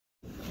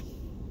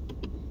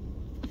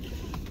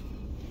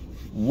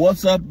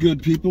What's up,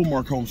 good people?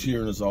 Mark Holmes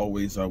here, and as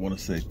always, I want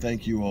to say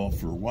thank you all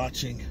for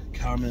watching,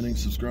 commenting,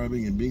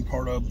 subscribing, and being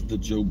part of the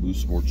Joe Boo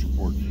Sports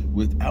Report.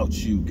 Without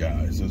you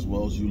guys, as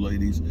well as you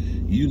ladies,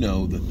 you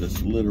know that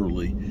this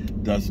literally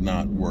does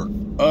not work.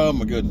 Oh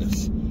my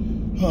goodness.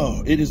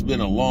 Oh, it has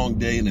been a long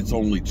day, and it's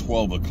only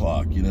 12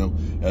 o'clock. You know,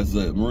 as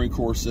the Marine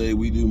Corps say,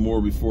 we do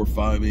more before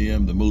 5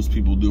 a.m. than most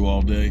people do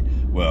all day.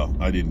 Well,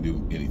 I didn't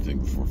do anything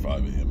before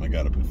 5 a.m. I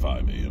got up at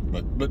 5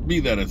 a.m. But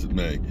be that as it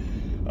may,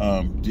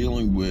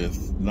 dealing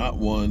with not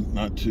one,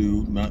 not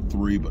two, not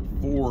three, but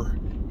 4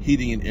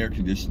 heating and air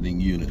conditioning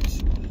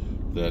units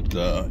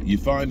that you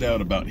find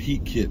out about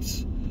heat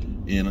kits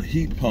and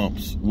heat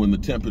pumps when the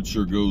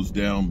temperature goes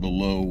down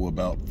below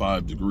about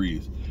 5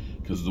 degrees.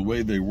 Because the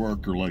way they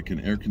work are like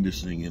an air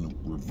conditioning in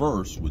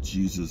reverse, which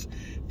uses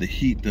the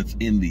heat that's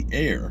in the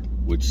air,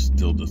 which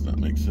still does not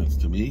make sense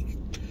to me.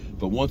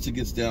 But once it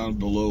gets down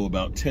below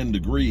about 10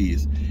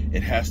 degrees,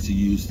 it has to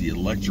use the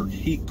electric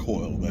heat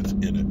coil that's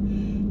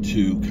in it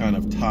to kind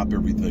of top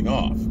everything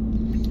off.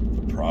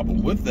 The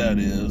problem with that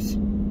is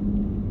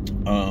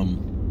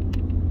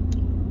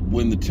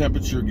when the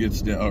temperature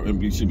gets down, or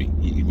excuse me,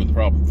 when the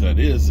problem with that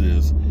is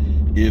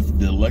if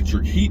the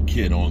electric heat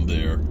kit on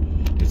there,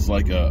 it's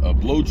like a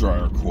blow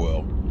dryer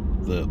coil,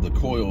 the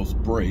coils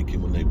break,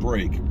 and when they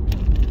break,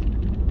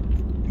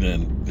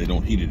 then they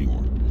don't heat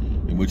anymore.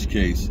 In which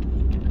case,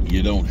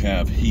 you don't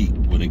have heat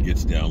when it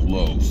gets down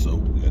low. So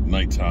at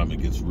nighttime,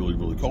 it gets really,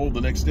 really cold.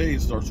 The next day,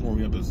 it starts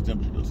warming up as the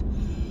temperature does.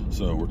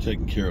 So we're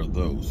taking care of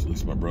those. At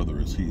least my brother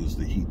is. He is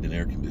the heat and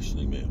air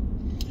conditioning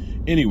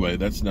man. Anyway,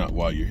 that's not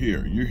why you're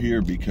here. You're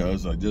here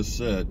because I just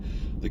said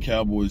the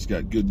Cowboys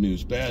got good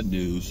news, bad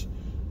news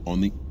on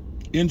the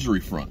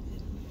injury front.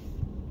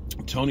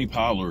 Tony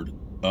Pollard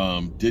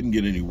didn't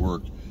get any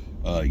work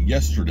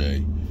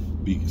yesterday,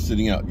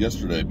 sitting out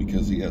yesterday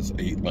because he has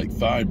a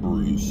thigh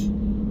bruise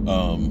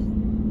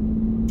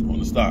on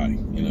his thigh.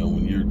 You know,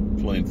 when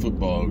you're playing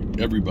football,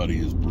 everybody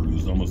is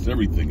bruised. Almost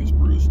everything is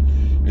bruised.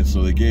 And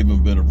so they gave him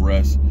a bit of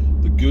rest.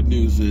 The good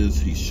news is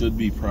he should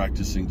be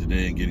practicing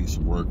today and getting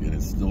some work, and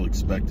is still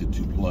expected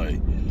to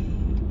play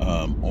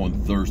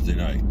on Thursday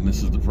night. And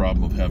this is the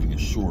problem of having a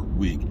short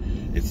week.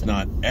 It's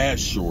not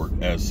as short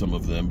as some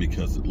of them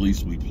because at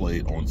least we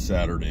played on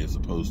Saturday as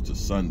opposed to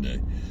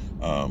Sunday.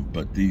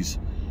 But these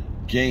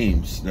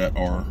games that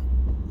are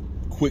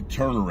quick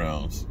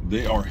turnarounds,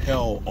 they are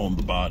hell on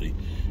the body.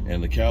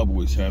 And the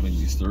Cowboys having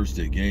these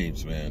Thursday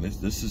games, man,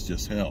 this is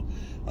just hell.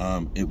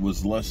 It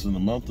was less than a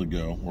month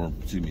ago, or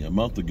excuse me, a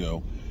month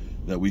ago,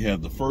 that we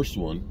had the first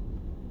one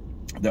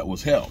that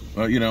was hell.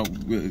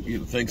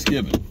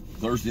 Thanksgiving,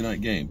 Thursday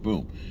night game,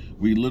 boom.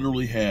 We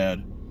literally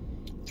had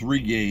 3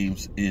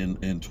 games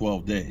in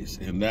 12 days,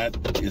 and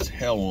that is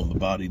hell on the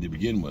body to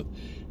begin with.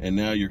 And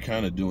now you're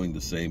kind of doing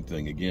the same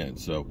thing again.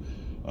 So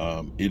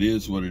it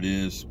is what it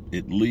is.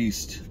 At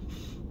least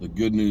the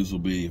good news will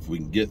be if we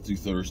can get through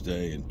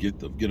Thursday and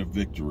get a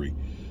victory,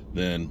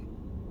 then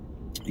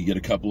you get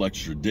a couple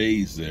extra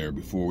days there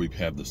before we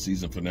have the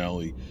season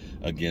finale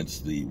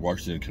against the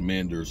Washington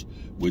Commanders,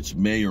 which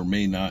may or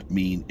may not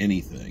mean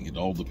anything. It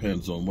all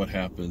depends on what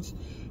happens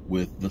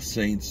with the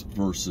Saints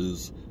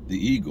versus the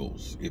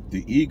Eagles. If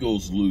the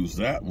Eagles lose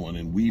that one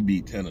and we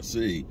beat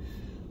Tennessee,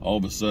 all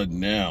of a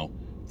sudden now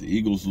the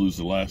Eagles lose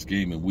the last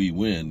game and we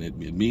win, it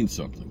means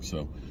something.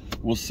 So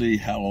we'll see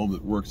how all of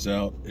it works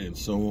out and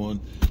so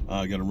on.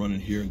 I got to run in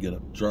here and get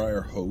a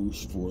dryer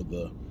hose for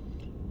the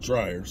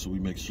dryer, so we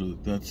make sure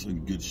that that's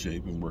in good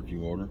shape and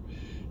working order.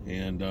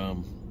 And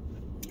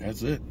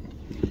that's it.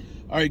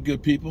 All right,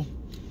 good people,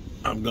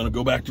 I'm gonna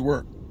go back to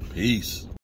work. Peace.